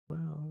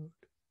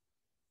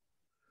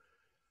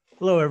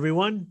Hello,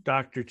 everyone.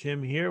 Dr.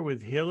 Tim here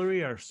with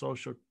Hillary, our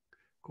social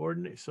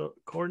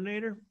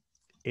coordinator,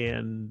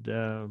 and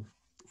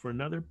for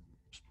another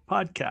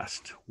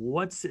podcast.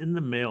 What's in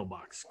the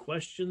mailbox?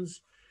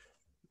 Questions?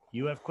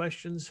 You have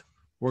questions?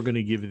 We're going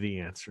to give you the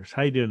answers.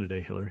 How you doing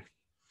today, Hillary?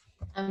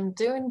 I'm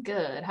doing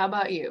good. How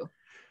about you?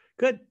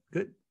 Good.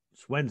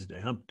 It's Wednesday,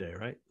 hump day,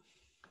 right?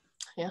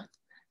 Yeah.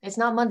 It's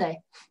not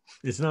Monday.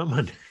 It's not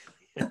Monday.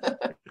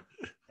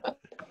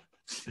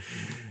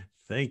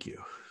 Thank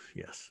you.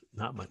 Yes,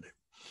 not Monday.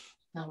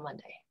 Not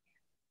Monday.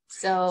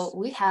 So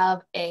we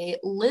have a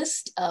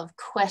list of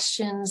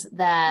questions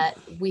that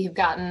we have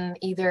gotten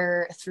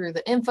either through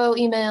the info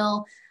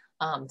email,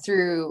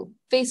 through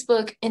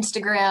Facebook,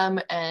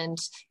 Instagram, and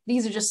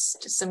these are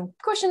just some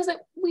questions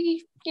that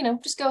we,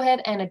 just go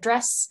ahead and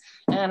address.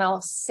 And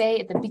I'll say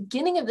at the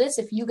beginning of this,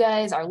 if you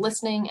guys are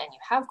listening and you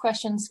have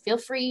questions, feel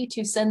free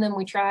to send them.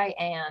 We try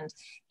and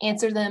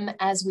answer them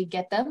as we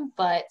get them,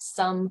 but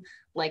some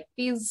like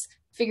these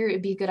figure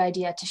it'd be a good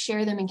idea to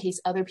share them in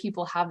case other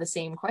people have the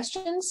same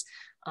questions.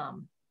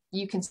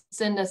 You can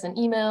send us an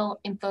email,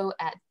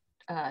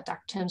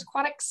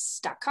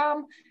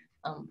 info@drtimsaquatics.com.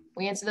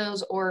 We answer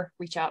those or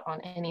reach out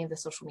on any of the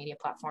social media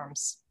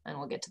platforms and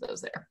we'll get to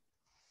those there.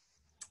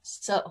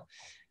 So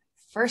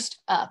first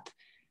up,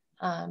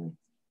 I'm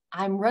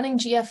running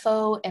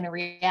GFO in a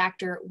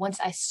reactor.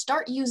 Once I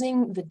start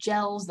using the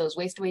gels, those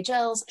waste away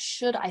gels,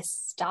 should I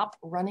stop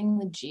running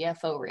the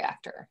GFO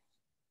reactor?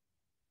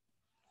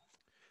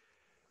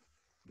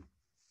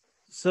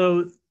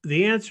 So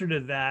the answer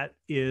to that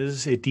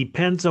is it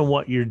depends on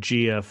what your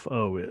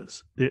GFO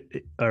is,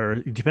 or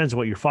it depends on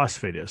what your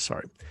phosphate is,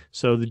 sorry.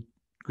 So the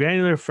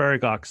granular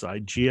ferric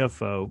oxide,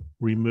 GFO,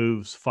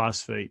 removes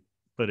phosphate,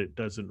 but it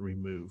doesn't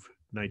remove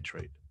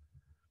nitrate.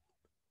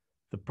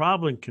 The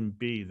problem can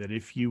be that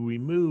if you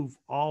remove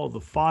all the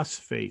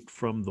phosphate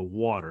from the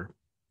water,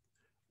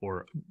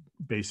 or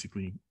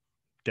basically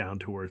down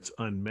to where it's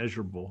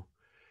unmeasurable,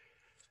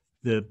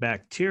 the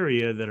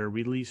bacteria that are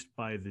released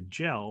by the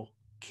gel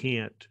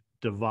can't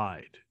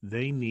divide.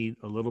 They need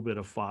a little bit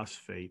of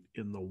phosphate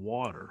in the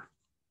water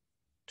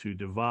to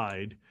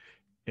divide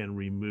and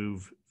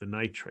remove the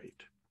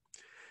nitrate.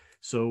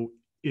 So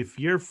if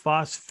your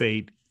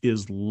phosphate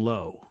is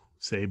low,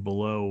 say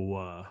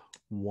below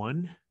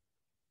 1,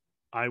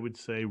 I would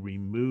say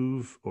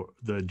remove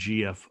the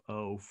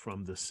GFO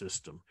from the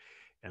system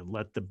and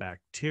let the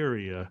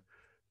bacteria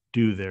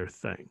do their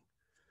thing.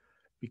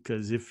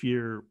 Because if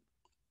you're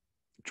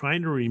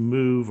trying to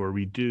remove or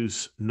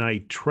reduce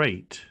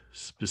nitrate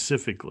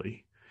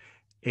specifically,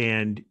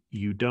 and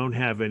you don't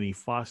have any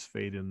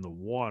phosphate in the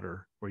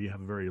water, or you have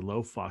very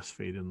low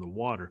phosphate in the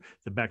water,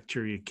 the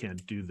bacteria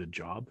can't do the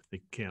job.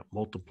 They can't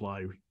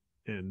multiply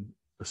and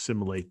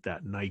assimilate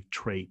that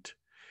nitrate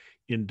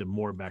into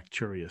more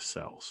bacteria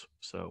cells.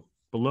 So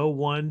below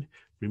 1,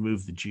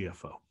 remove the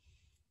GFO.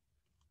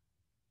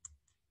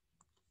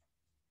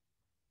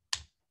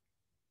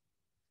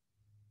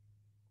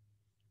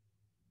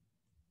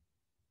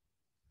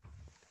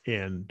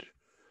 And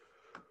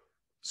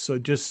so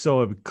just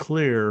so I'm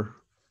clear,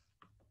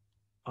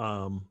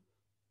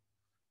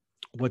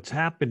 what's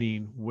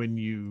happening when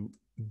you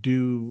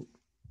do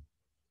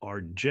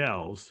our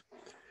gels,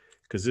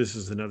 because this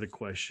is another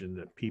question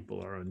that people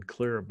are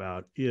unclear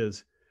about,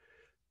 is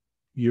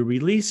you're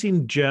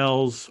releasing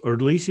gels or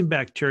releasing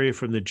bacteria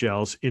from the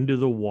gels into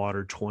the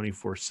water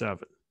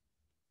 24/7.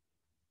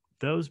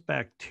 Those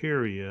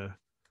bacteria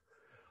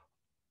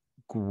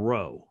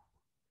grow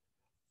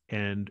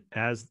and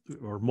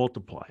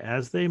multiply.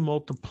 As they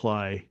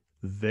multiply,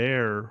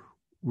 they're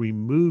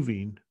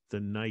removing the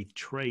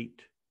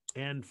nitrate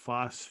and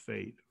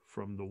phosphate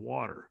from the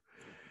water.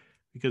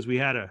 Because we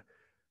had a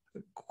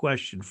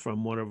question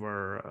from one of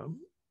our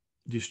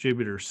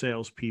distributor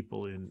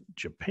salespeople in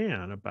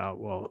Japan about,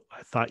 well,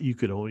 I thought you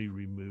could only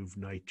remove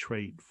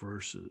nitrate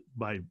versus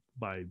by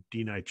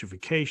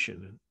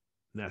denitrification,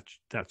 and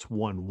that's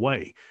one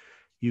way.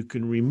 You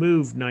can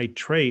remove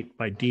nitrate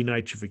by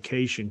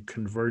denitrification,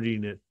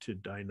 converting it to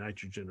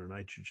dinitrogen or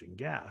nitrogen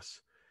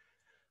gas.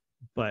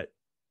 But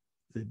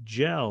the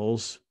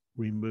gels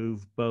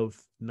remove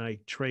both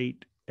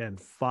nitrate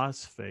and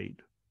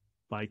phosphate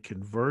by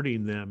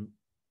converting them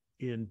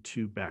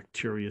into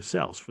bacteria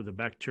cells. For the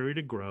bacteria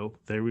to grow,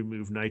 they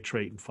remove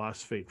nitrate and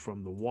phosphate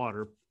from the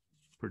water,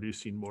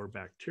 producing more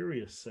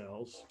bacteria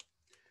cells.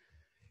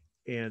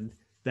 And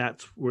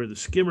that's where the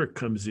skimmer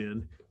comes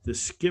in. The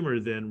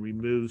skimmer then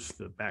removes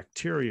the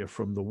bacteria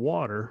from the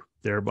water,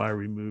 thereby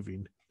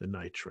removing the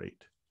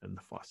nitrate and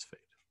the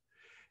phosphate.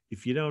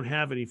 If you don't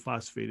have any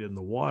phosphate in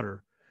the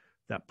water,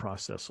 that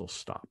process will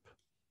stop.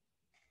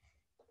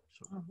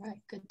 So. All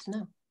right, good to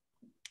know.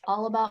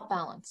 All about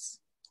balance.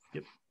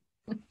 Yep.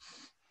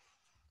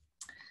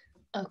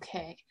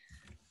 Okay,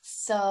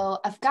 so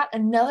I've got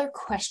another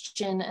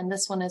question, and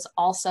this one is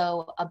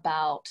also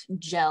about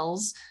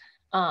gels.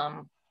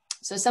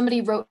 So somebody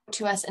wrote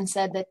to us and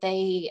said that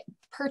they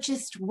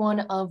purchased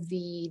one of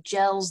the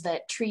gels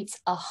that treats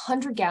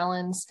 100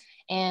 gallons,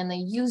 and they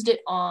used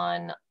it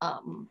on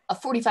a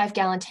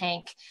 45-gallon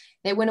tank.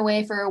 They went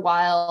away for a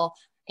while,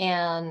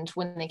 And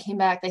when they came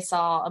back, they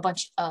saw a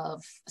bunch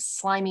of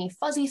slimy,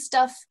 fuzzy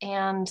stuff,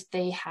 and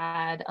they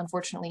had,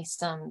 unfortunately,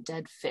 some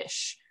dead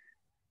fish.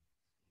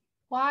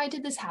 Why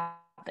did this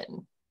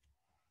happen?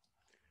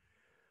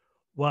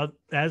 Well,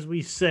 as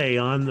we say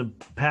on the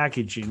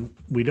packaging,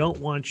 we don't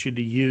want you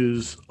to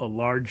use a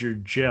larger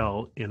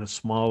gel in a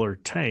smaller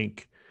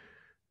tank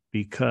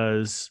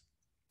because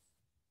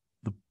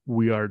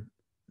we are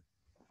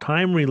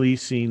time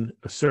releasing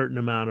a certain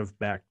amount of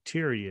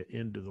bacteria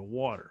into the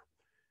water.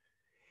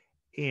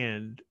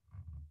 And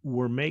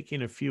we're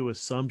making a few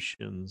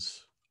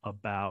assumptions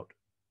about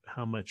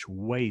how much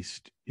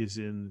waste is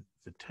in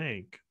the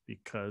tank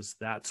because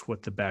that's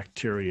what the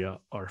bacteria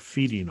are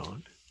feeding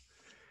on.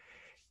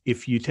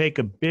 If you take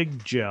a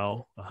big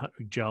gel, a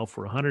gel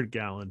for a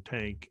 100-gallon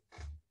tank,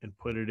 and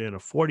put it in a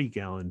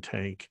 40-gallon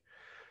tank,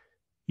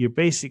 you're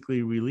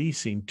basically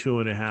releasing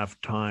 2.5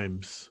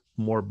 times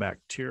more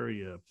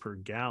bacteria per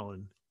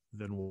gallon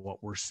than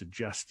what we're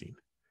suggesting.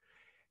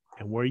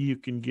 And where you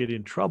can get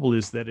in trouble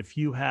is that if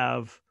you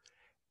have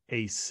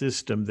a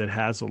system that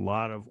has a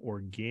lot of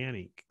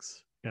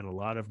organics and a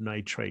lot of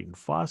nitrate and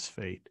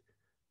phosphate,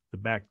 the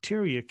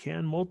bacteria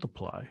can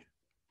multiply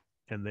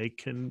and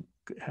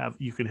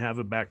you can have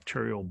a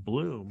bacterial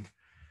bloom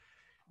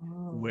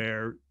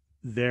where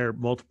they're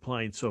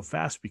multiplying so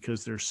fast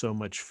because there's so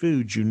much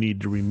food, you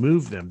need to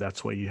remove them.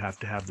 That's why you have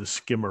to have the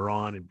skimmer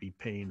on and be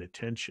paying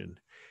attention.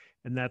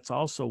 And that's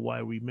also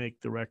why we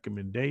make the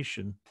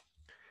recommendation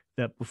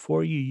that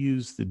before you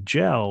use the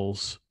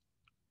gels,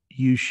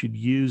 you should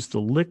use the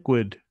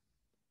liquid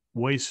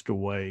waste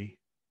away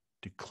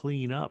to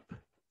clean up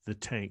the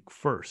tank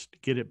first,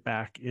 get it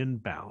back in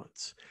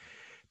balance.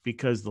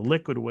 Because the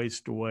liquid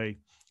waste away,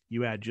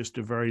 you add just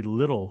a very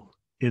little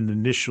in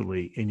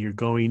initially, and you're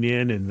going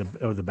in and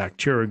the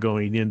bacteria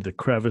going in the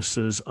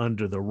crevices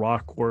under the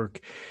rock work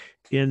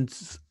in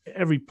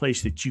every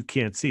place that you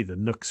can't see, the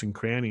nooks and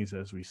crannies,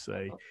 as we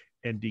say,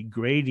 and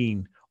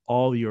degrading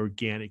all the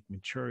organic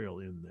material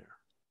in there.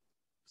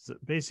 So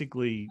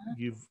basically,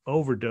 you've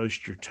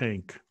overdosed your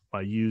tank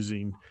by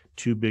using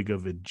too big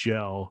of a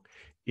gel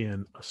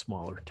in a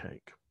smaller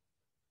tank.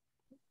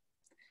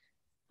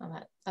 Oh,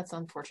 that's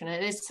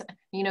unfortunate. It's,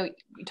 you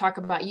talk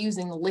about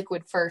using the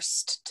liquid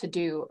first to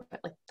do,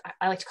 like,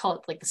 I like to call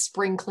it like the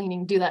spring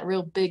cleaning, do that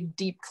real big,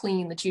 deep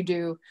clean that you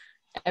do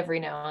every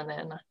now and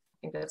then. I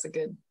think that's a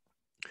good.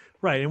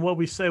 Right. And what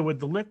we say with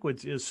the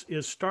liquids is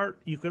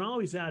you can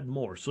always add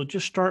more. So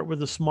just start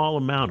with a small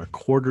amount, a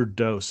quarter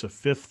dose, a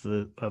fifth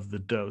of the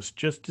dose,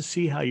 just to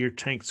see how your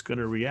tank's going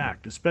to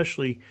react,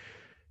 especially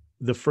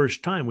the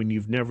first time when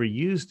you've never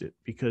used it,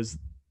 because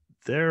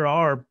there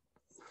are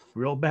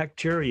real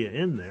bacteria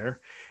in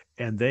there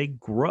and they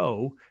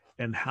grow,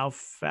 and how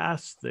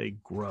fast they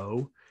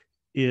grow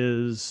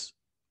is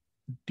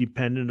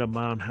dependent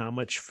upon how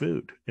much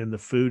food, and the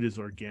food is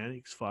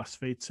organics,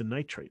 phosphates, and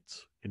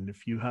nitrates. And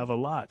if you have a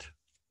lot,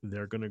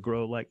 they're going to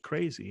grow like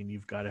crazy, and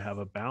you've got to have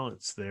a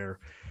balance there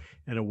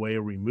and a way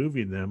of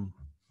removing them,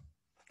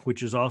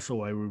 which is also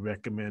why we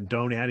recommend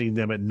don't adding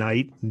them at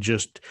night and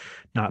just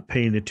not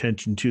paying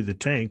attention to the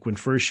tank. When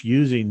first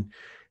using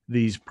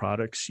these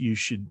products, you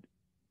should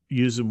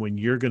use them when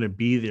you're going to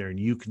be there and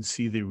you can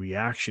see the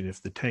reaction.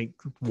 If the tank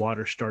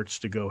water starts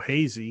to go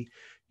hazy,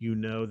 you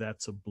know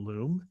that's a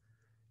bloom,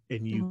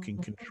 and you can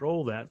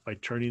control that by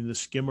turning the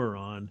skimmer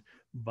on,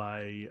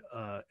 by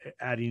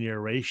adding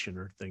aeration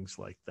or things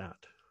like that.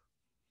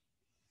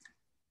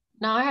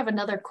 Now I have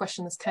another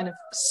question that's kind of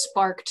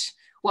sparked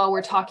while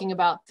we're talking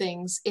about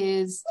things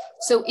is,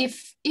 so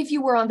if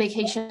you were on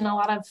vacation, a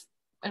lot of,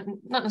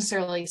 not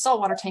necessarily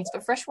saltwater tanks,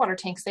 but freshwater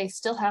tanks, they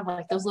still have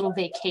like those little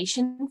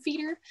vacation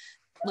feeder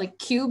like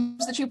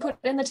cubes that you put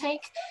in the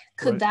tank.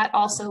 Could that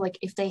also, like,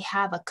 if they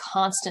have a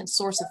constant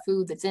source of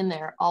food that's in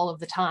there all of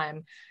the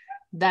time,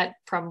 that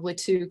probably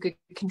too could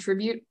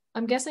contribute,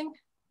 I'm guessing?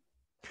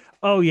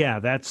 Oh yeah,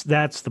 that's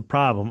the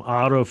problem.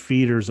 Auto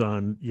feeders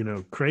on,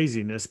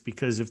 craziness,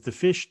 because if the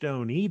fish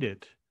don't eat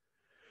it,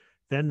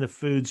 then the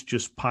food's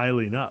just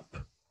piling up.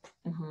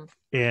 Mm-hmm.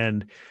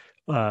 And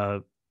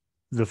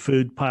the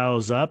food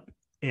piles up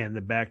and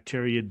the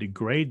bacteria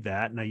degrade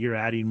that. Now you're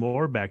adding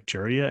more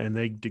bacteria and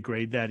they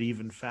degrade that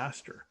even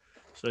faster.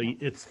 So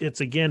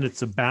it's again,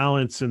 it's a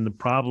balance. And the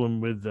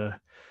problem with the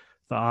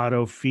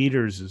auto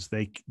feeders is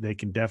they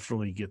can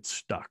definitely get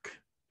stuck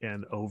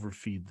and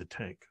overfeed the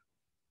tank.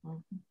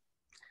 Mm-hmm.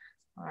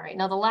 All right.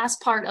 Now the last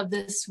part of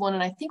this one,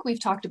 and I think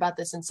we've talked about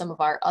this in some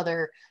of our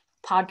other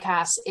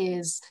podcasts,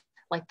 is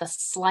like the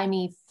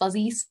slimy,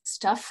 fuzzy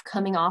stuff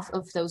coming off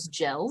of those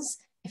gels.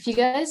 If you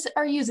guys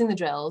are using the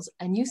gels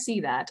and you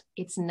see that,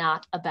 it's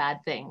not a bad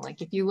thing.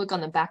 Like if you look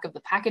on the back of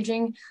the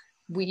packaging,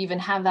 we even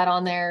have that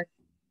on there.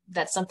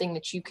 That's something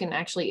that you can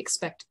actually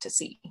expect to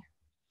see.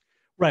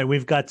 Right.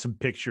 We've got some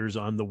pictures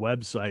on the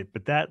website,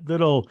 but that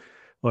little,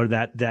 or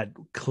that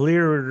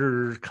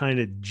clearer kind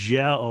of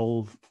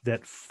gel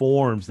that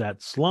forms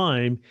that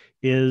slime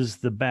is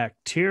the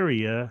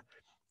bacteria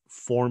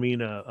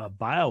forming a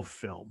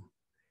biofilm.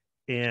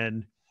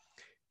 And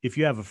if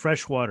you have a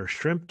freshwater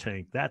shrimp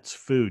tank, that's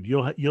food.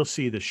 You'll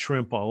see the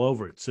shrimp all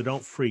over it. So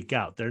don't freak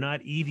out. They're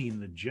not eating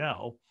the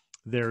gel.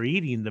 They're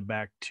eating the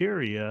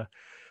bacteria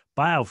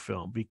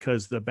biofilm,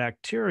 because the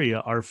bacteria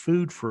are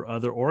food for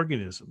other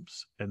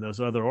organisms. And those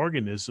other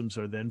organisms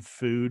are then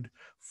food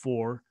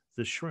for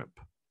the shrimp.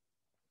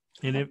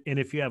 And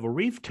if you have a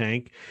reef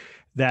tank,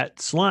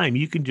 that slime,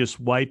 you can just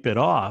wipe it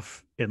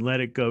off and let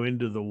it go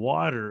into the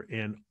water,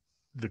 and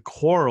the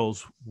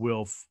corals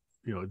will,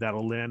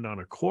 that'll land on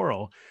a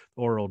coral,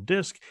 oral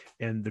disc,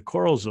 and the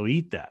corals will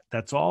eat that.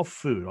 That's all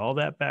food. All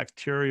that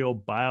bacterial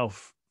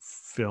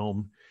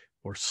biofilm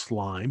or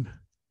slime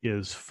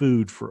is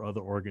food for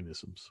other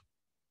organisms.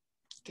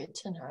 Good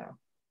to know.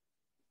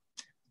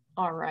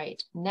 All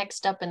right.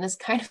 Next up, and this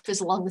kind of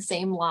is along the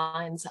same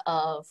lines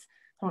of,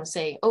 I don't want to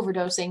say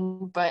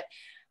overdosing, but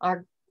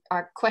our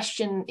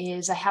question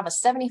is, I have a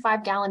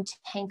 75-gallon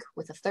tank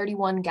with a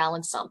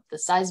 31-gallon sump. The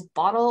size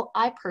bottle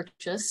I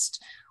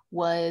purchased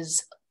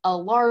was a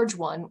large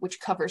one,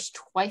 which covers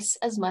twice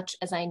as much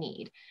as I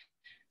need.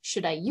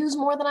 Should I use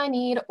more than I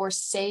need or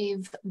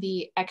save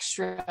the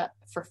extra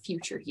for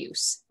future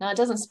use? Now, it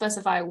doesn't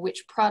specify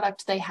which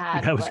product they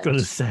had. I was going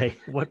to say,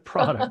 what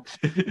product?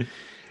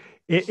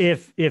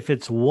 If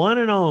it's one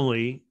and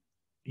only,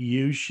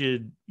 you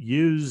should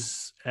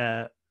use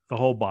the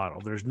whole bottle.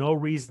 There's no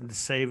reason to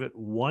save it.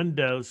 One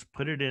dose,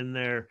 put it in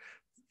there.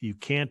 You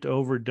can't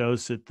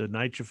overdose it. The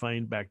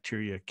nitrifying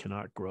bacteria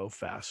cannot grow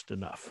fast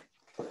enough.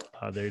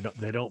 They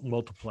don't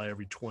multiply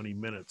every 20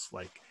 minutes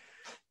like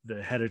the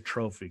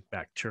heterotrophic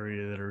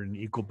bacteria that are in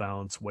equal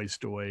balance,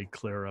 waste away,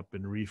 clear up,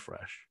 and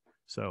refresh.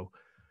 So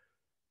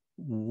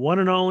one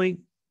and only,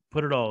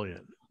 put it all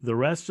in. The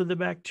rest of the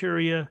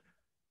bacteria,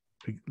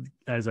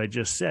 as I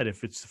just said,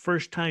 if it's the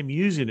first time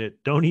using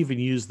it, don't even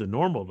use the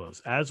normal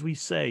dose. As we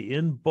say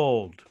in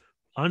bold,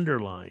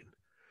 underline,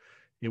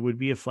 it would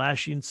be a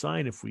flashing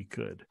sign if we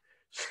could.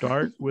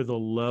 Start with a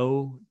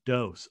low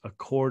dose, a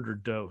quarter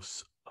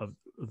dose of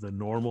the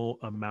normal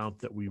amount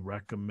that we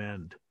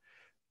recommend,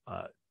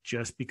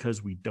 just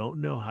because we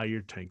don't know how your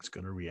tank's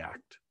going to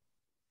react.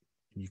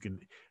 You can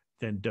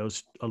then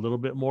dose a little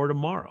bit more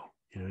tomorrow,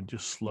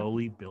 just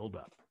slowly build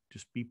up.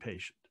 Just be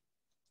patient.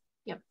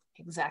 Yep,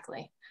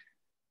 exactly.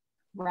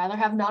 Rather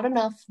have not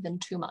enough than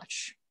too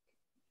much.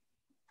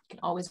 You can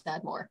always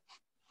add more.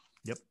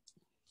 Yep.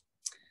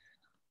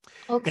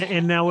 Okay.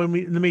 And now let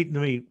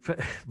me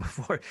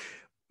before,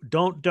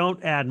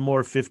 don't add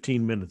more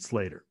 15 minutes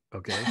later.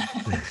 Okay.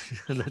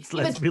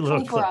 let's be a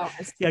little clear.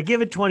 Yeah,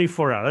 give it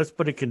 24 hours. Let's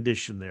put a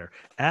condition there.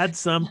 Add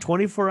some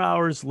 24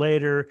 hours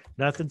later,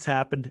 nothing's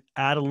happened.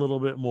 Add a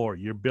little bit more.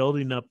 You're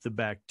building up the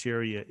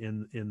bacteria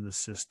in the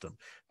system,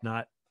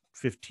 not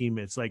 15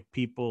 minutes. Like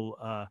people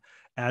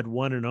add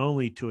one and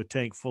only to a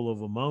tank full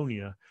of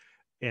ammonia,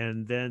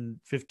 and then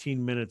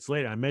 15 minutes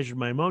later, I measured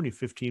my ammonia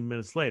 15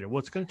 minutes later. Well,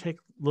 it's going to take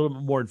a little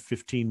bit more than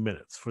 15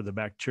 minutes for the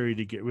bacteria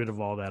to get rid of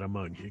all that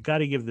ammonia. You got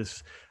to give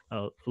this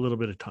a little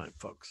bit of time,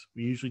 folks.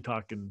 We usually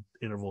talk in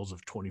intervals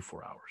of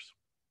 24 hours.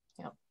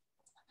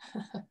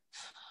 Yep.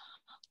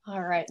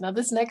 All right. Now,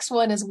 this next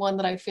one is one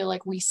that I feel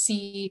like we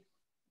see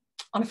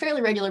on a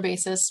fairly regular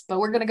basis, but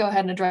we're going to go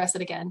ahead and address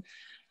it again.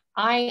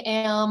 I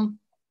am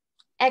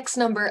X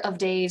number of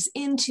days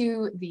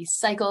into the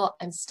cycle.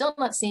 I'm still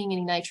not seeing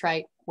any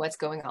nitrite. What's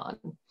going on?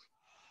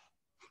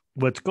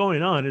 What's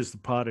going on is the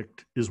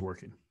product is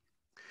working.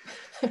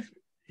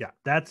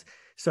 Yeah,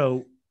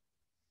 so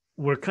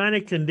we're kind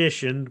of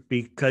conditioned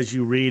because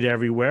you read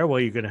everywhere, well,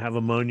 you're going to have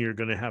ammonia, you're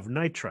going to have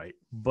nitrite.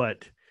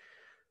 But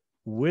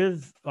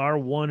with our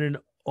one and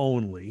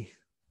only,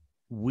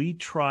 we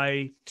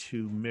try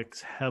to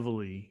mix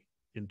heavily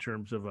in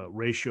terms of a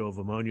ratio of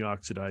ammonia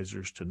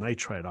oxidizers to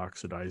nitrite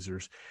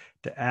oxidizers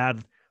to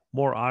add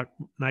more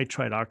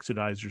nitrite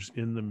oxidizers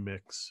in the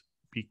mix,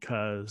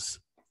 because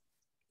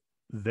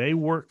they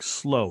work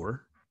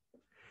slower,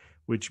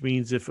 which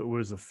means if it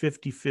was a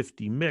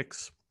 50-50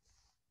 mix,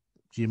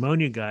 the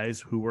ammonia guys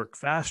who work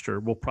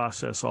faster will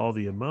process all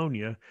the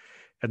ammonia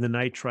and the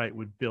nitrite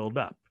would build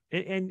up.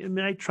 And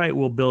nitrite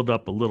will build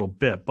up a little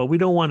bit, but we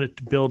don't want it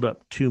to build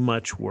up too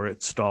much where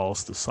it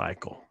stalls the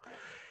cycle.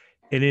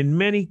 And in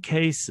many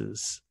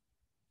cases,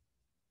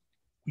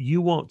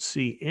 you won't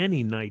see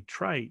any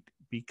nitrite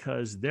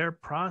because they're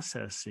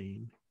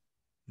processing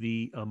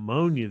the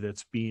ammonia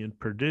that's being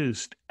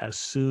produced as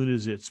soon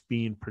as it's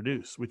being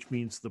produced, which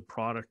means the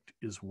product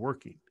is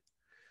working.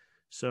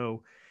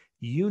 So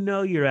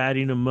you're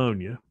adding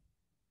ammonia.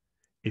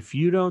 If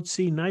you don't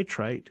see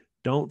nitrite,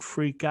 don't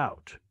freak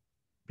out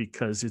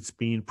because it's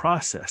being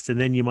processed. And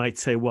then you might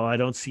say, well, I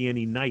don't see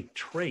any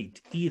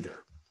nitrate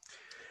either.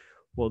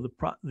 Well,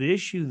 the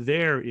issue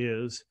there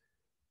is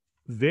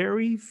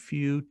very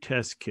few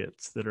test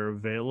kits that are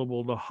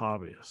available to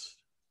hobbyists,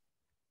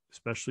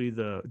 especially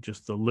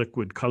just the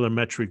liquid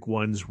colorimetric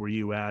ones where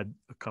you add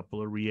a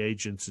couple of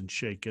reagents and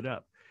shake it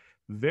up.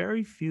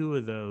 Very few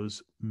of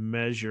those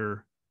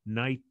measure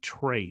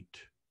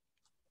nitrate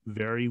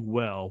very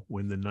well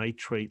when the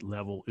nitrate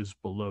level is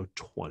below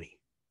 20.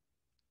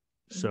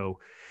 So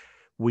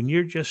when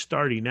you're just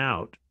starting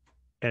out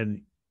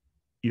and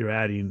you're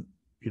adding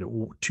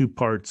 2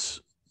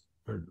 parts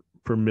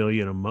per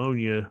million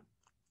ammonia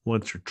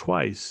once or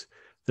twice,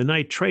 the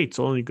nitrate's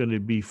only going to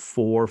be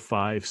 4,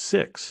 5,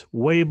 6,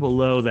 way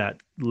below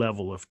that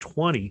level of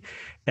 20.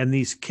 And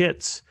these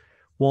kits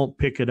won't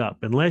pick it up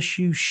unless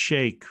you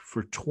shake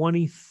for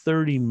 20,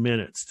 30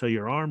 minutes till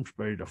your arm's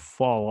ready to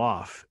fall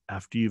off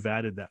after you've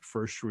added that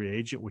first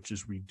reagent, which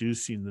is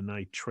reducing the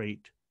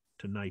nitrate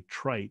to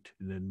nitrite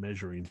and then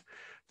measuring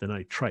the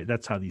nitrite.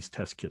 That's how these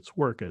test kits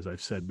work, as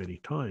I've said many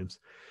times.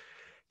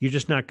 You're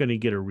just not going to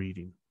get a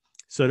reading.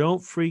 So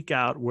don't freak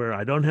out where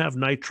I don't have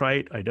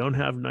nitrite, I don't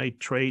have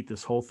nitrate,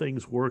 this whole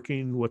thing's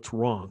working, what's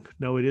wrong?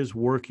 No, it is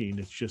working.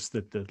 It's just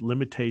that the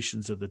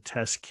limitations of the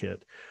test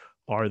kit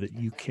are that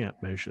you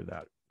can't measure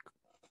that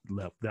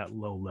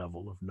low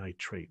level of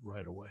nitrate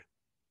right away.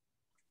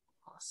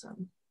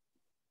 Awesome.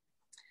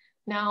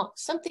 Now,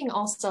 something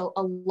also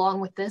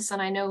along with this,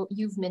 and I know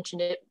you've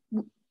mentioned it,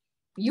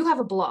 you have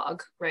a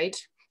blog, right?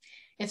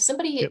 If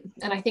somebody, yep.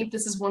 And I think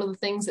this is one of the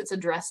things that's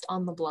addressed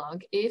on the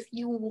blog, if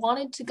you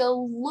wanted to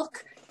go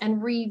look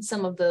and read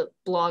some of the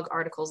blog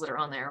articles that are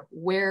on there,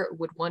 where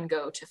would one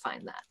go to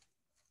find that?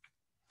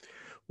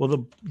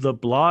 Well, the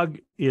blog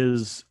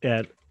is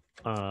at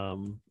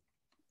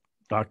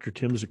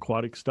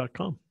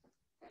DrTim'sAquatics.com.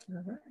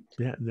 All right.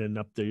 Yeah, and then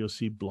up there you'll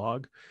see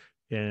blog.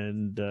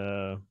 And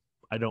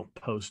I don't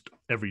post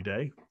every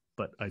day,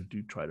 but I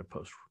do try to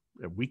post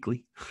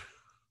weekly.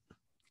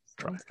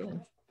 Sounds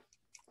good.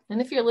 And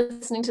if you're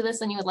listening to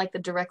this and you would like the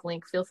direct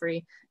link, feel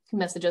free to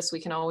message us.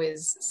 We can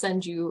always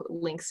send you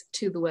links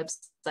to the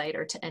website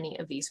or to any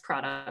of these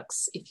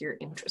products if you're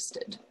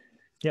interested.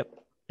 Yep.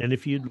 And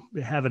if you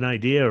have an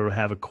idea or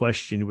have a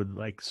question, you would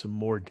like some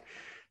more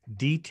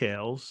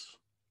details,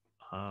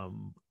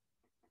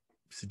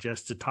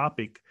 suggest a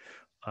topic.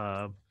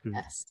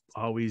 Yes.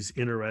 Always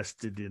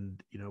interested in,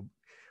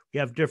 we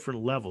have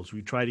different levels.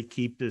 We try to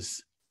keep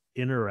this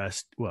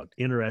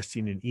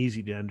interesting and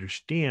easy to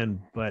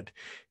understand. But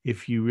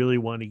if you really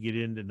want to get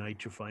into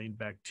nitrifying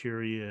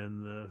bacteria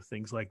and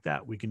things like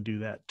that, we can do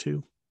that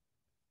too.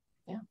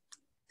 Yeah,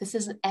 this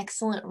is an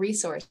excellent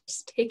resource.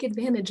 Take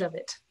advantage of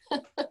it.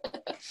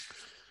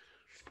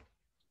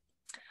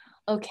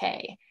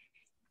 Okay,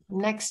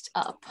 next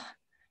up.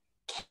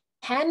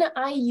 Can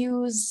I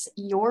use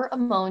your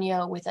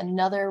ammonia with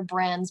another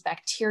brand's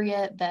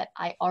bacteria that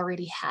I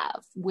already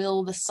have?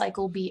 Will the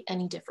cycle be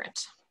any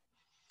different?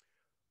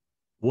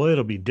 Well,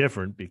 it'll be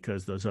different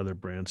because those other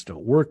brands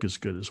don't work as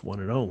good as One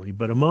and Only,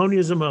 but ammonia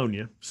is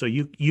ammonia. So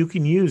you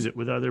can use it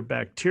with other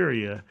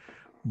bacteria,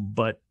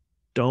 but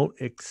don't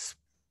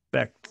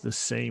expect the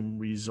same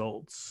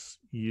results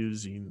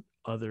using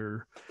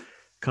other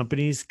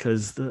companies,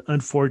 because the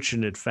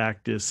unfortunate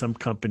fact is some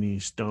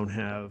companies don't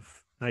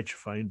have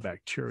nitrifying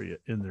bacteria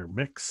in their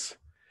mix.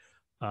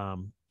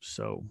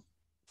 So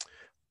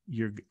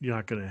you're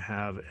not going to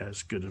have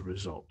as good a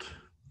result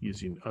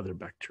using other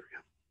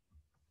bacteria.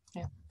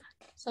 Yeah.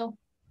 So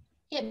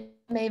it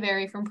may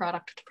vary from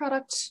product to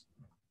product.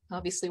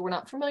 Obviously, we're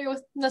not familiar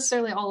with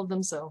necessarily all of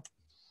them, so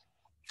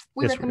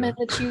we recommend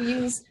that you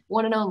use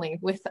One and Only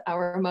with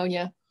our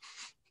ammonia.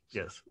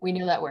 Yes. We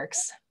know that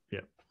works. Yeah.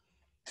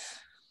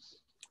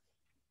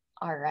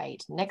 All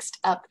right. Next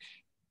up,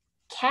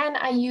 can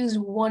I use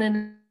One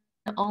and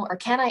Only, or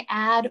can I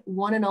add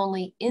One and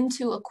Only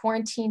into a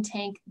quarantine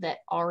tank that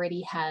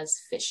already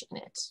has fish in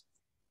it?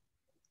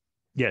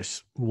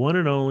 Yes. One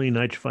and Only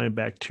nitrifying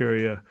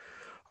bacteria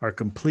are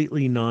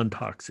completely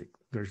non-toxic.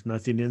 There's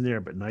nothing in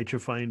there but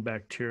nitrifying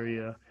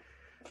bacteria,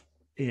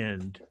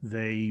 and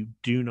they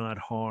do not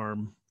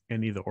harm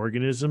any of the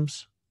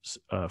organisms,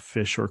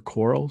 fish or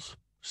corals.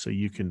 So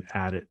you can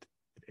add it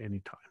at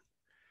any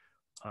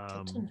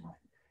time.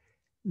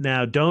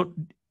 Now,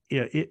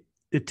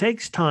 it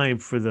takes time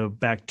for the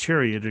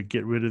bacteria to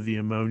get rid of the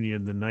ammonia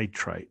and the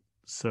nitrite.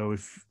 So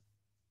if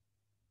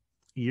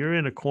you're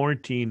in a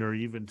quarantine or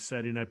even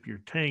setting up your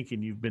tank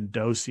and you've been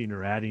dosing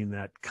or adding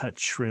that cut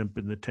shrimp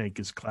and the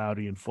tank is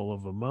cloudy and full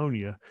of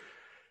ammonia,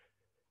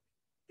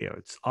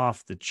 it's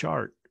off the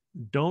chart.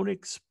 Don't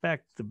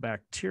expect the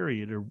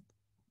bacteria to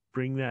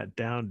bring that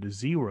down to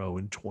 0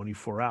 in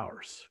 24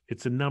 hours.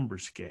 It's a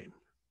numbers game.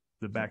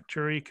 The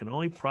bacteria can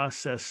only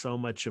process so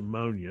much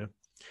ammonia.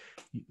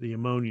 The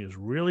ammonia is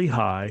really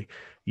high.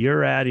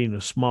 You're adding a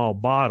small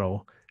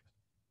bottle.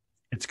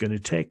 It's going to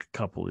take a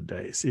couple of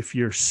days. If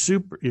you're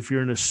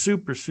in a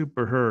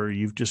super hurry,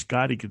 you've just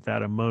got to get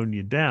that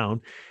ammonia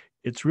down.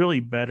 It's really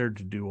better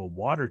to do a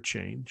water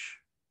change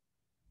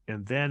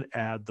and then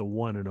add the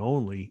One and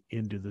Only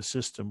into the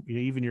system.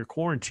 Even your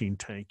quarantine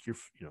tank, you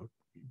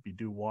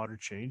do water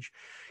change,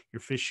 your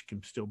fish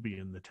can still be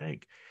in the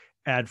tank.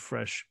 Add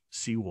fresh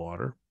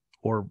seawater,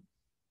 or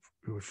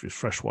if it's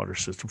freshwater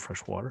system,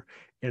 fresh water,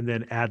 and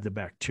then add the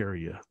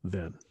bacteria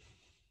then.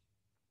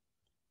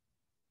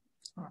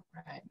 All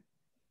right.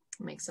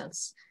 Makes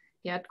sense.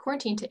 Yeah,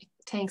 quarantine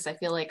tanks I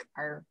feel like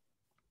are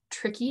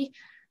tricky.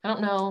 I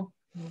don't know.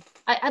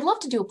 I'd love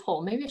to do a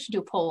poll. Maybe I should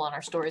do a poll on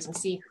our stories and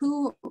see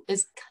who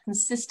is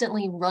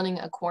consistently running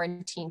a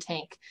quarantine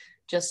tank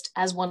just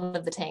as one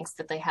of the tanks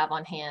that they have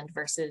on hand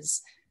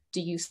versus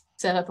Do you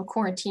set up a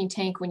quarantine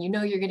tank when you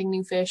know you're getting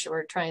new fish,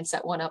 or try and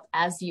set one up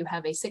as you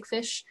have a sick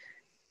fish?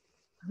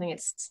 I think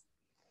it's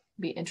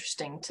be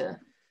interesting to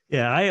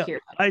hear.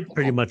 I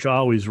pretty much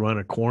always run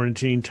a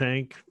quarantine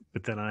tank,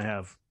 but then I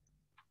have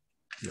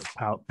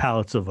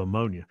pallets of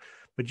ammonia.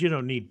 But you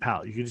don't need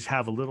pallet. You can just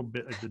have a little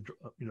bit of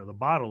the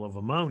bottle of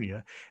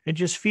ammonia and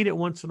just feed it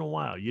once in a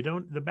while.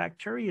 The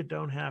bacteria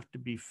don't have to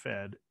be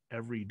fed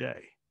every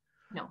day.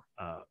 No.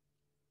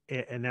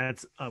 And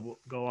that's, I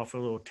will go off a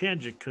little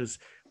tangent, because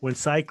when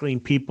cycling,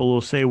 people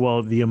will say,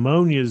 well, the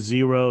ammonia is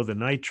 0, the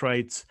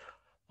nitrite's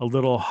a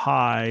little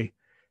high.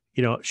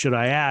 Should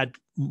I add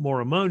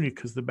more ammonia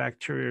because the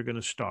bacteria are going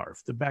to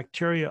starve? The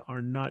bacteria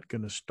are not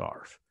going to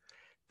starve.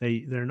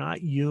 They're not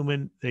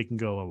human. They can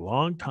go a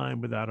long time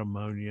without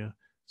ammonia.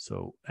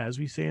 So as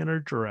we say in our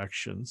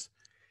directions,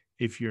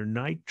 if your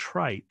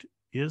nitrite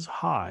is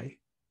high,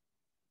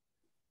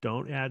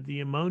 don't add the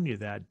ammonia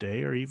that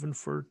day, or even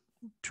for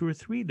 2 or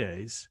 3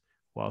 days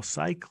while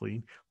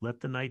cycling. Let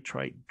the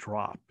nitrite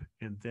drop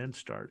and then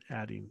start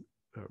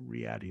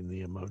re-adding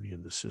the ammonia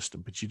in the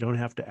system. But you don't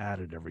have to add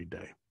it every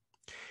day.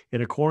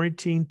 In a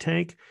quarantine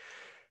tank,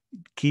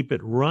 keep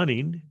it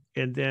running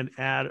and then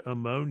add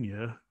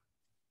ammonia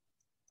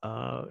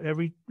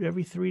every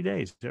 3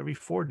 days, every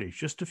 4 days,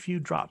 just a few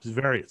drops.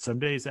 Vary it. Some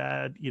days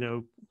add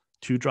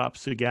 2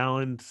 drops a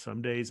gallon.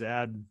 Some days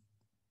add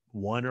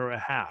 1 or a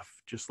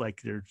half. Just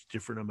like there's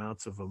different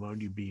amounts of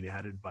ammonia being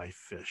added by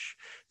fish.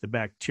 The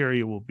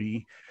bacteria will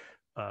be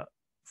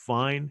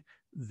fine.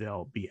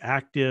 They'll be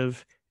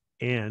active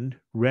and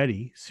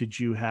ready should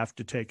you have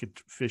to take a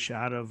fish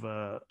out of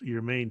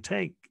your main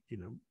tank,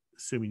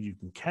 assuming you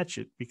can catch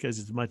it, because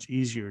it's much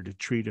easier to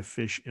treat a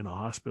fish in a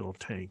hospital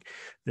tank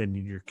than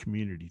in your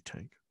community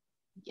tank.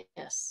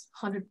 Yes,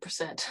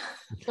 100%.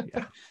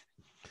 Yeah.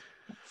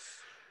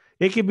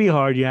 It can be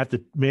hard. You have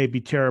to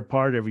maybe tear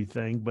apart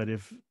everything, but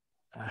if,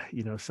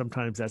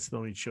 sometimes that's the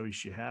only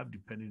choice you have,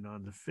 depending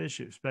on the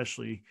fish,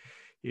 especially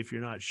if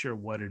you're not sure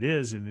what it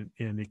is and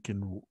it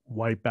can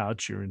wipe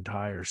out your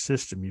entire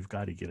system. You've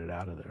got to get it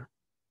out of there.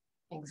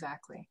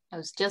 Exactly. I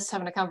was just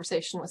having a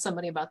conversation with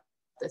somebody about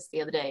this the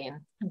other day,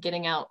 and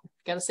getting out,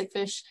 got a sick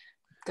fish,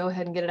 go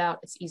ahead and get it out.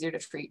 It's easier to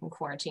treat in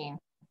quarantine.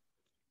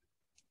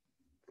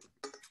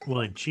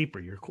 Well, and cheaper.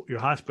 Your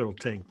hospital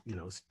tank,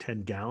 is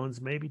 10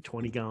 gallons, maybe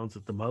 20 gallons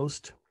at the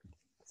most,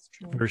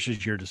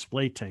 versus your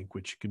display tank,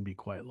 which can be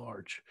quite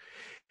large.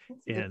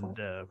 And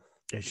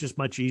it's just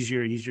much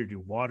easier to do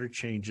water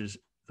changes.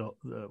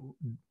 The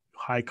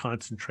high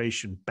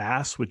concentration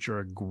bass, which are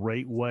a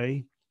great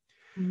way.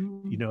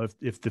 Mm-hmm.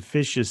 If the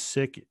fish is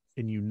sick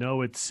and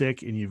it's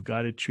sick and you've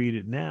got to treat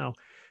it now,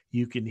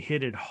 you can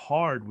hit it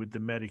hard with the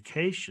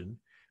medication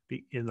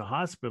in the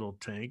hospital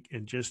tank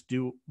and just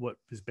do what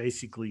is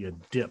basically a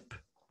dip,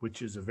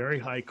 which is a very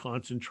high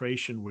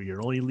concentration where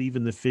you're only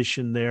leaving the fish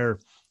in there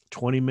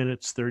 20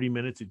 minutes, 30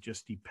 minutes. It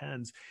just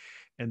depends.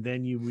 And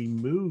then you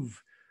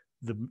remove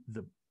the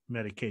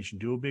medication,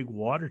 do a big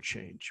water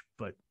change,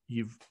 but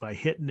by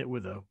hitting it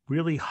with a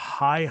really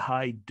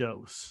high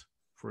dose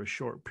for a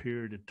short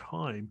period of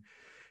time,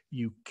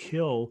 you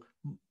kill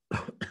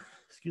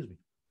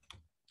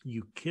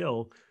you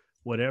kill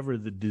whatever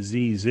the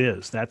disease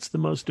is. That's the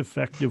most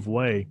effective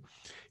way.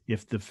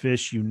 If the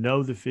fish,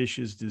 the fish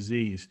is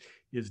diseased,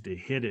 is to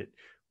hit it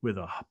with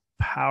a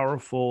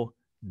powerful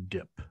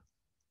dip.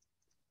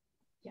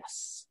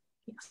 Yes.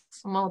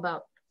 I'm all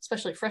about,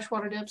 especially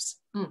freshwater dips.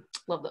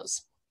 Love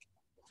those.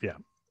 Yeah.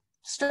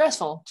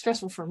 Stressful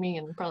for me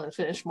and probably the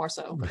fish more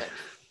so, but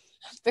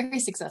very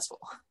successful.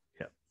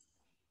 Yeah.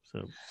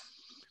 So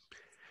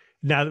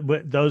now,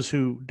 those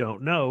who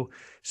don't know,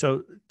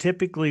 so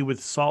typically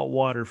with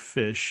saltwater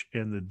fish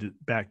and the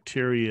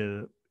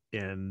bacteria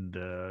and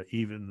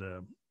even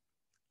the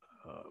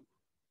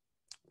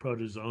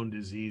protozoan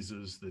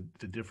diseases,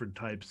 the different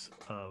types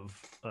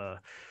of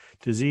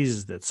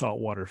diseases that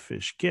saltwater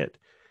fish get,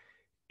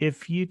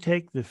 if you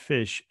take the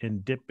fish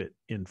and dip it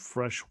in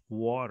fresh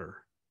water,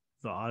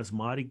 the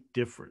osmotic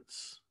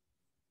difference,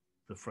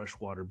 the fresh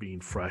water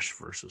being fresh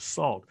versus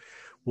salt,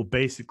 will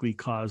basically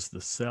cause the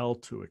cell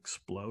to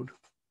explode.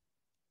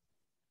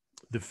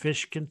 The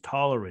fish can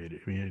tolerate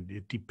it. I mean,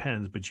 it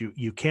depends, but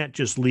you can't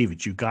just leave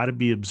it. You got to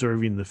be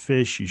observing the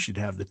fish. You should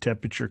have the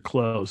temperature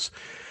close.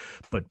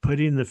 But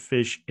putting the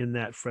fish in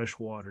that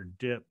freshwater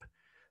dip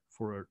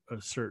for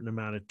a certain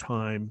amount of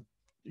time,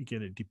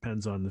 again, it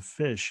depends on the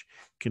fish,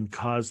 can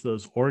cause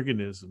those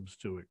organisms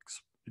to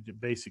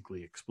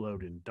basically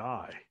explode and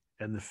die.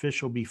 And the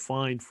fish will be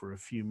fine for a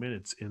few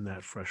minutes in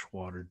that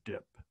freshwater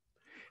dip.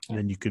 And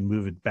then you can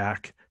move it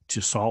back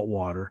to salt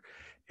water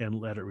and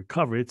let it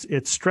recover.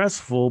 It's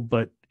stressful,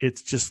 but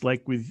it's just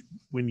like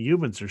when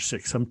humans are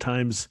sick.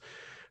 Sometimes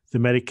the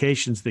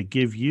medications they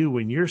give you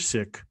when you're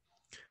sick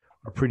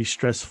are pretty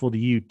stressful to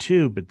you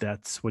too, but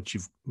that's what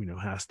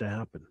has to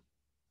happen.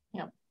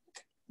 Yeah.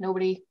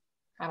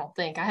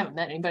 I haven't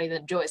met anybody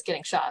that enjoys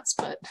getting shots,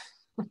 but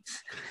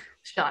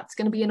shots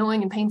going to be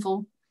annoying and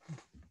painful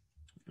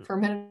for a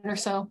minute or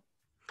so.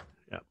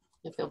 Yeah.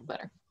 You'll feel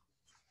better.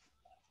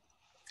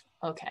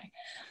 Okay.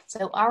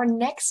 So our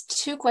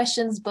next two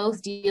questions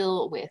both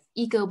deal with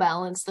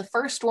EcoBalance. The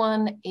first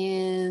one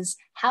is,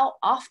 how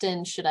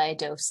often should I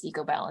dose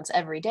EcoBalance?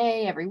 Every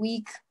day, every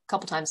week, a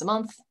couple times a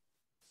month?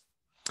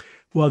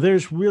 Well,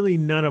 there's really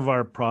none of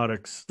our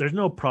products. There's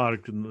no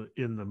product in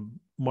the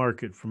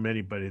market from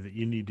anybody that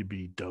you need to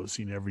be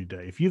dosing every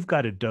day. If you've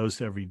got to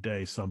dose every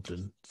day,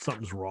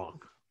 something's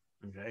wrong.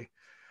 Okay,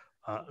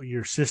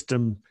 your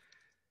system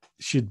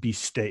should be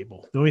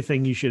stable. The only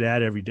thing you should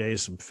add every day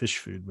is some fish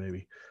food,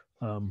 maybe,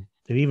 and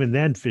even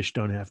then, fish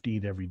don't have to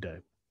eat every day.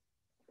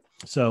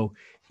 So,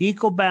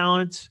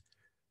 EcoBalance,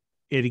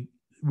 it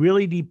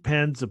really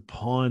depends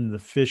upon the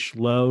fish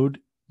load,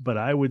 but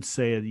I would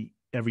say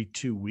every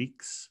 2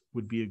 weeks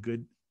would be a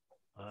good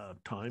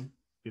time.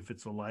 If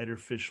it's a lighter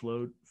fish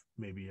load,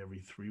 maybe every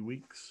 3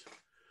 weeks.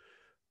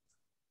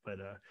 But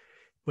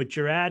what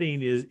you're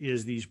adding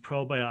is these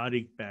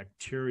probiotic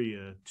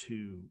bacteria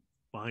to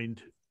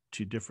bind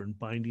to different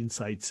binding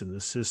sites in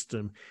the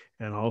system,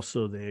 and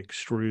also they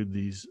extrude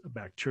these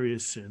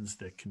bacteriocins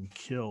that can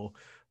kill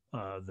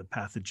the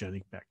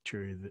pathogenic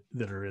bacteria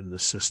that are in the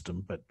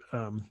system. But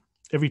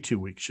every 2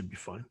 weeks should be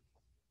fine.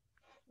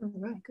 All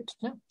right, good to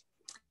know.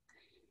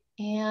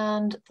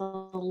 And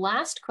the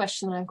last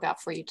question that I've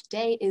got for you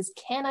today is,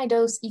 can I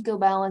dose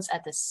EcoBalance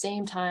at the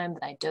same time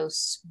that I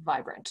dose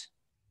Vibrant?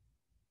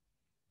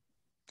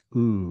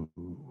 Ooh,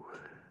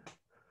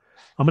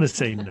 I'm going to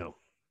say no.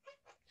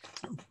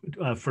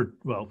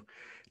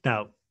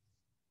 Now,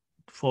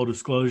 full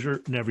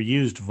disclosure, never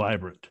used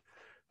Vibrant,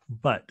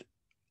 but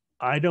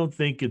I don't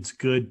think it's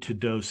good to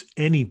dose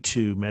any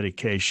two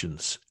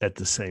medications at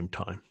the same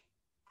time.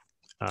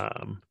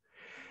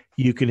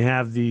 You can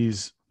have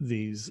these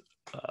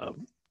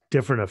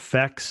different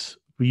effects,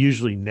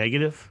 usually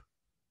negative.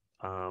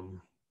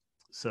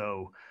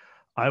 So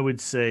I would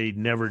say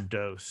never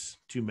dose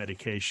two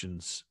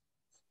medications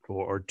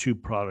or two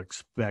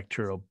products,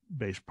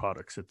 bacterial-based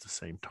products at the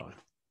same time.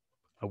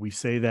 We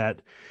say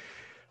that,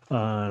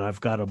 and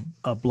I've got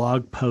a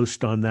blog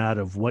post on that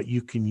of what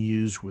you can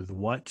use with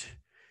what,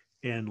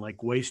 and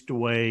like Waste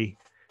Away,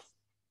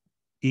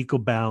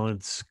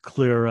 EcoBalance,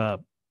 Clear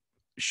Up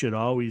should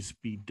always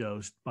be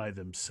dosed by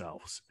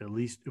themselves. At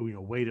least,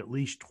 wait at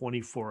least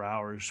 24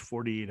 hours,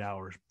 48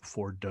 hours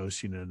before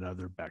dosing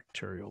another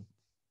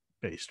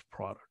bacterial-based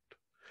product.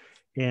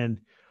 And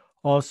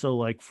also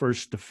like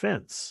First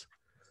Defense,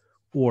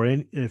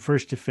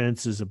 First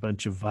Defense is a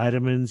bunch of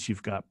vitamins.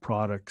 You've got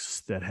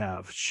products that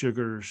have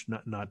sugars,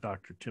 not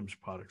DrTim's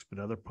products, but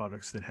other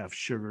products that have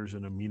sugars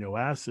and amino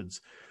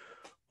acids.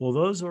 Well,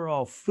 those are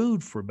all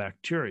food for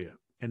bacteria.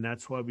 And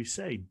that's why we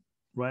say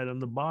right on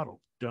the bottle,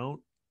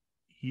 don't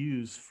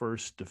use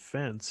First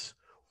Defense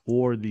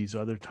or these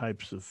other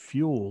types of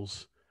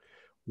fuels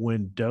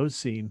when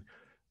dosing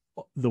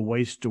the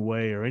Waste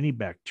Away or any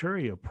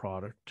bacteria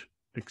product.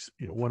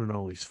 One and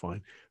only is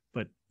fine,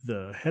 but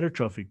the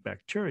heterotrophic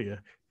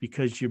bacteria,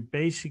 because you're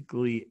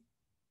basically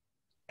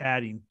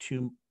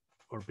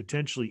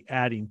potentially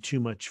adding too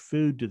much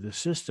food to the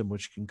system,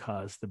 which can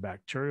cause the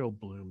bacterial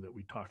bloom that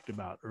we talked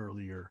about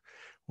earlier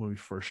when we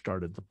first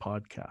started the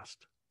podcast.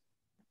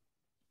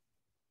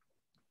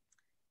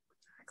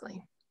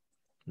 Exactly.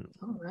 Yeah.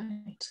 All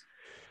right.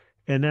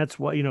 And that's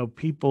why,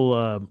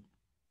 people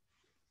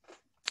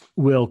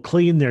will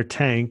clean their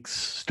tanks,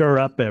 stir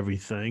up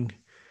everything.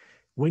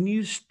 When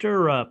you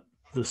stir up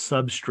the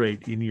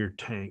substrate in your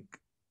tank,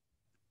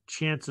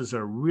 chances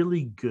are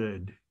really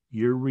good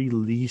you're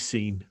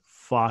releasing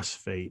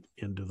phosphate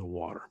into the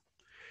water.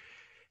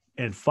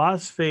 And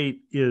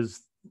phosphate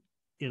is,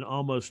 in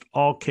almost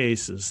all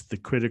cases, the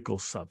critical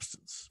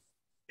substance.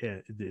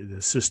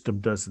 The system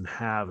doesn't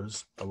have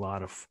a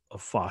lot of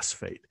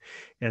phosphate.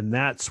 And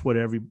that's what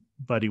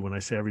everybody, when I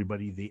say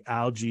everybody, the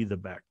algae, the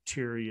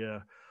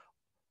bacteria,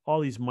 all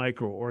these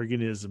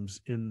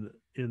microorganisms in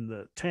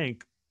the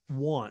tank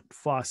want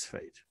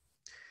phosphate.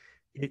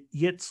 It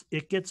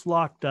gets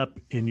locked up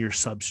in your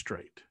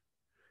substrate.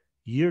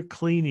 You're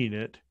cleaning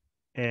it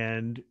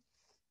and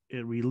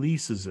it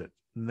releases it.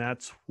 And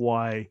that's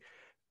why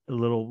a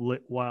little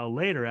while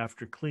later,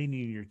 after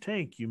cleaning your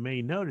tank, you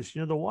may notice,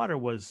 the water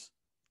was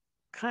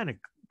kind of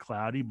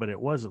cloudy, but it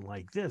wasn't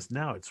like this.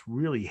 Now it's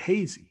really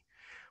hazy.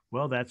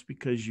 Well, that's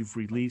because you've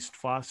released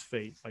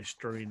phosphate by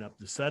stirring up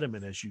the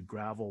sediment as you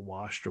gravel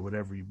washed or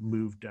whatever you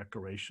moved,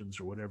 decorations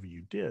or whatever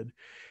you did.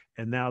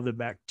 And now the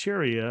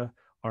bacteria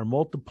are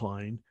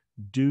multiplying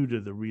due to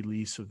the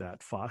release of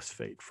that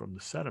phosphate from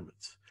the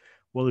sediments.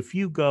 Well, if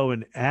you go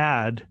and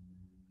add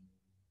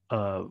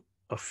a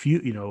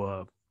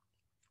fuel,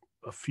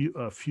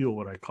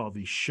 what I call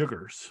these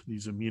sugars,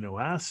 these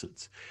amino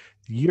acids,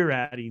 you're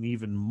adding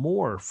even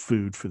more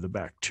food for the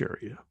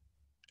bacteria.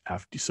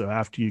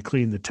 After you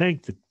clean the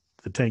tank,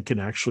 the tank can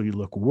actually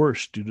look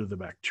worse due to the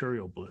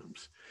bacterial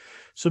blooms.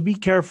 So be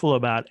careful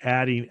about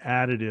adding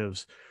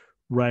additives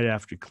right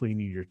after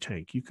cleaning your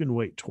tank. You can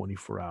wait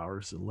 24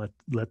 hours and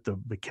let the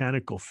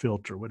mechanical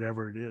filter,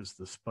 whatever it is,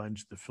 the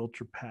sponge, the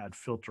filter pad,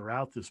 filter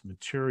out this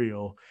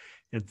material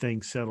and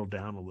things settle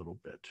down a little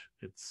bit.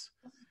 It's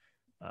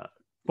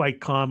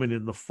quite common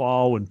in the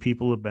fall when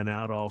people have been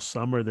out all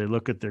summer. They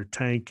look at their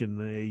tank and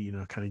they,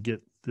 kind of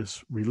get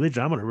this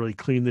religion. I'm going to really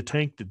clean the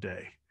tank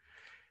today.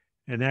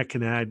 And that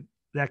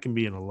can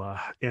be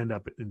end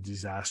up in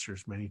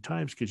disasters many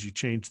times because you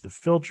change the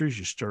filters,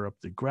 you stir up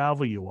the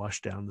gravel, you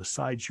wash down the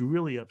sides, you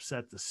really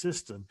upset the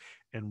system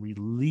and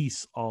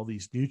release all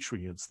these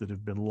nutrients that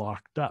have been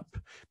locked up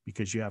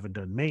because you haven't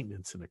done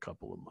maintenance in a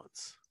couple of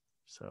months.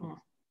 So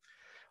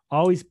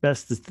always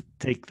best to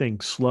take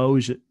things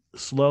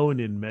slow and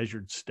in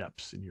measured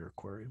steps in your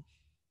aquarium.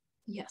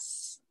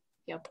 Yes.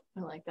 Yep.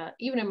 I like that.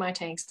 Even in my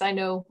tanks, I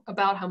know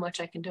about how much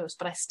I can dose,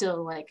 but I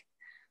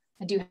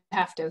do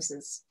half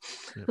doses.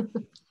 Yep.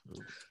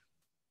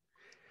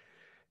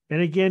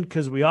 And again,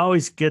 because we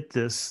always get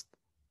this,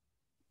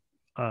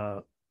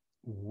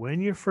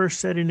 when you're first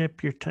setting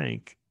up your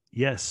tank,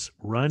 yes,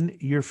 run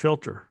your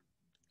filter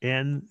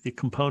and the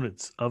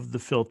components of the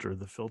filter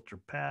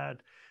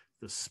pad,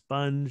 the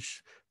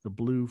sponge, the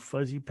blue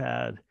fuzzy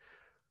pad.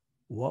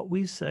 What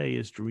we say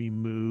is to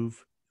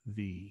remove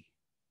the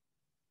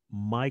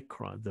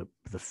micron,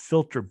 the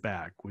filter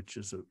bag, which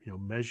is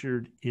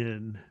measured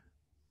in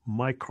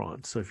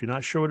microns. So if you're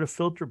not sure what a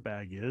filter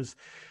bag is,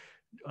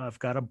 I've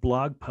got a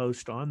blog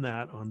post on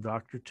that on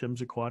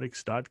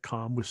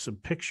DrTim'sAquatics.com with some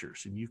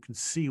pictures, and you can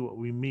see what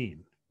we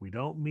mean. We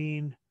don't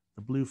mean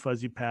the blue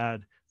fuzzy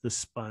pad, the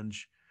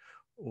sponge,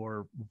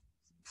 or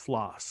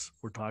floss.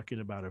 We're talking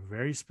about a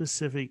very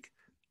specific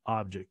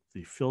object,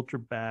 the filter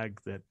bag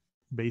that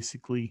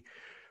basically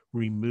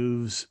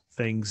removes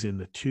things in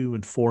the 200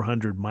 and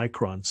 400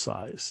 micron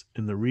size.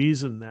 And the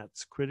reason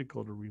that's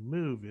critical to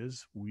remove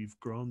is we've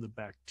grown the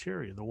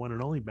bacteria, the one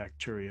and only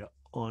bacteria,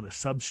 on a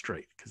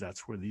substrate, because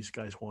that's where these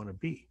guys want to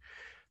be.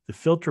 The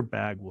filter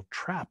bag will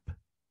trap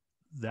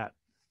that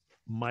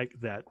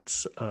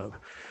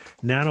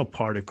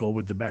nanoparticle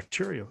with the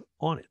bacteria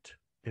on it,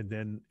 and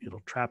then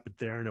it'll trap it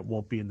there and it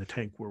won't be in the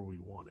tank where we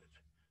want it.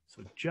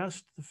 So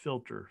just the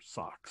filter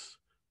socks,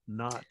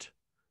 not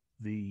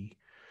the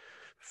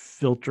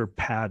filter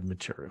pad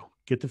material.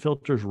 Get the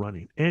filters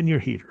running and your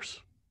heaters.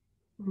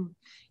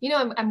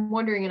 I'm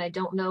wondering, and I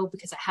don't know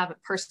because I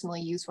haven't personally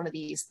used one of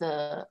these,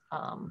 the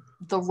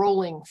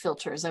rolling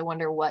filters. I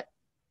wonder what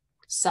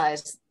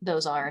size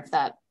those are, if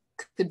that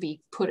could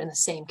be put in the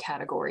same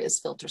category as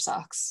filter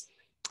socks.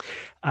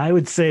 I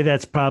would say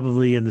that's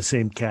probably in the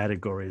same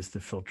category as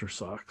the filter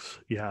socks.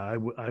 Yeah,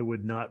 I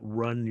would not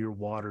run your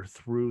water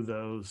through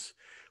those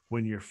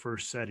when you're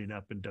first setting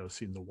up and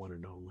dosing the one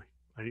and only.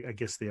 I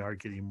guess they are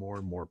getting more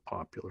and more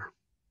popular.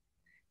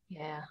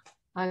 Yeah,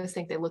 I always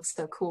think they look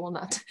so cool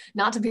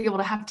not to be able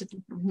to have to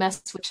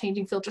mess with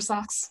changing filter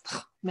socks.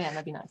 Man,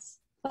 that'd be nice.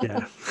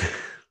 Yeah.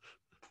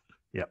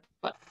 Yep.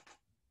 But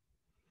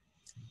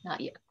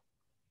not yet.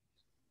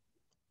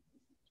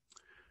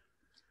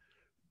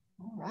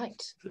 All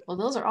right. Well,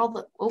 those are all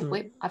the. Oh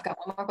wait, I've got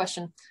one more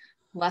question.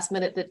 Last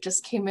minute that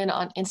just came in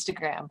on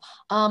Instagram.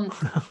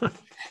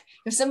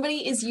 If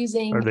somebody is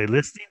using, are they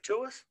listening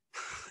to us?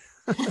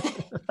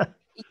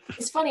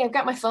 It's funny, I've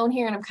got my phone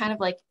here and I'm kind of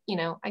like,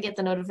 I get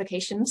the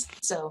notifications.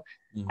 So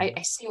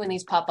I see when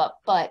these pop up.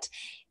 But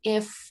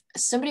if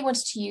somebody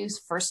wants to use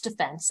First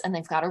Defense and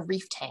they've got a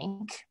reef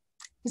tank,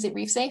 is it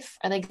reef safe?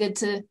 Are they good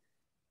to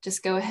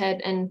just go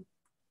ahead and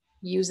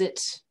use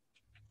it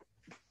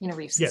in a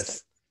reef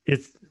system?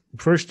 Yes,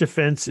 First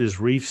Defense is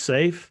reef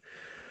safe.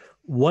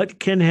 What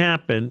can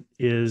happen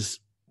is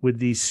with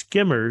these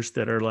skimmers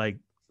that are like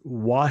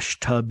wash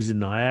tubs in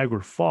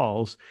Niagara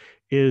Falls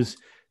is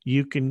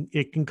it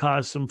can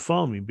cause some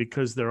foaming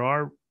because there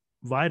are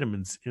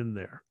vitamins in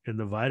there and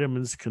the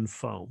vitamins can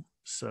foam.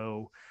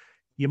 So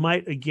you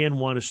might again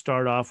want to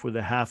start off with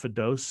a half a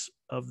dose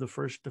of the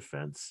First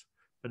Defense,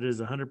 but it is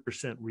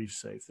 100% reef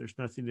safe. There's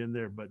nothing in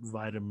there but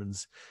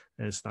vitamins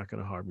and it's not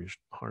going to harm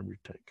your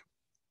tank.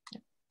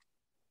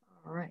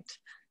 All right.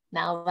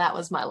 Now that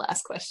was my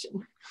last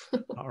question.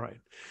 All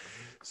right.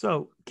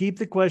 So keep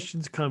the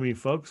questions coming,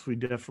 folks. We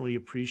definitely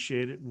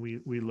appreciate it. And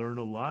we learn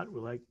a lot. We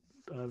like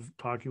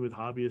talking with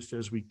hobbyists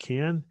as we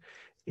can,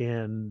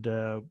 and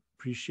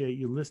appreciate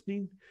you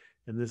listening.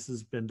 And this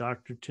has been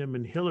Dr. Tim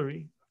and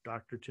Hillary,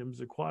 Dr.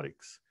 Tim's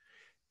Aquatics.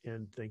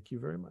 And thank you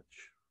very much.